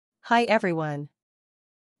Hi everyone.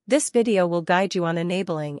 This video will guide you on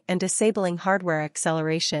enabling and disabling hardware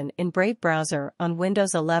acceleration in Brave browser on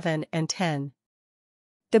Windows 11 and 10.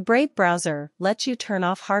 The Brave browser lets you turn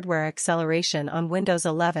off hardware acceleration on Windows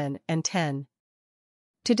 11 and 10.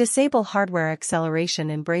 To disable hardware acceleration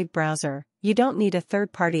in Brave browser, you don't need a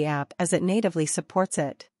third-party app as it natively supports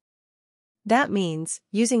it. That means,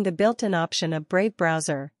 using the built-in option of Brave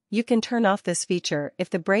browser, you can turn off this feature if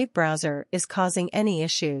the Brave browser is causing any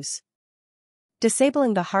issues.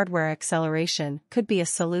 Disabling the hardware acceleration could be a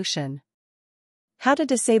solution. How to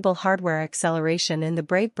disable hardware acceleration in the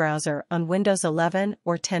Brave browser on Windows 11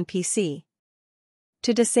 or 10 PC.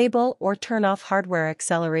 To disable or turn off hardware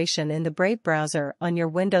acceleration in the Brave browser on your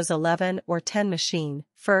Windows 11 or 10 machine,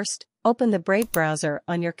 first, open the Brave browser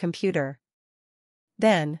on your computer.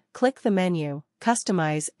 Then, click the menu,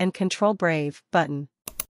 Customize and Control Brave button.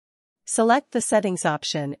 Select the Settings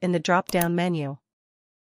option in the drop-down menu.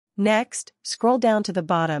 Next, scroll down to the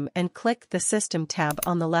bottom and click the System tab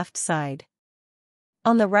on the left side.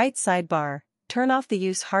 On the right sidebar, turn off the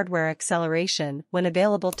Use Hardware Acceleration When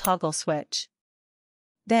Available toggle switch.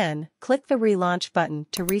 Then, click the Relaunch button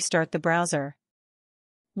to restart the browser.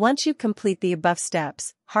 Once you complete the above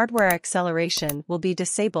steps, hardware acceleration will be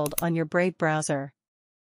disabled on your Brave browser.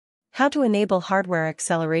 How to enable hardware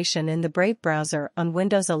acceleration in the Brave browser on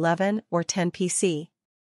Windows 11 or 10 PC.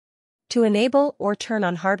 To enable or turn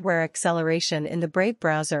on hardware acceleration in the Brave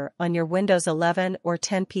browser on your Windows 11 or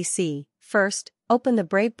 10 PC, first, open the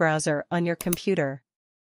Brave browser on your computer.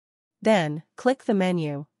 Then, click the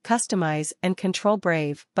menu, Customize and Control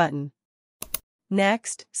Brave button.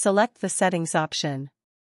 Next, select the Settings option.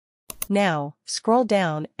 Now, scroll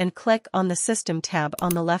down and click on the System tab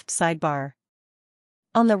on the left sidebar.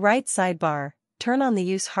 On the right sidebar, turn on the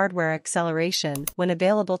Use Hardware Acceleration When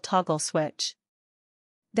Available toggle switch.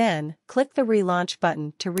 Then, click the Relaunch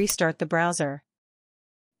button to restart the browser.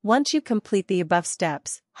 Once you complete the above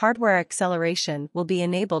steps, hardware acceleration will be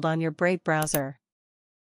enabled on your Brave browser.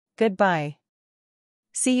 Goodbye.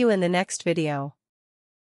 See you in the next video.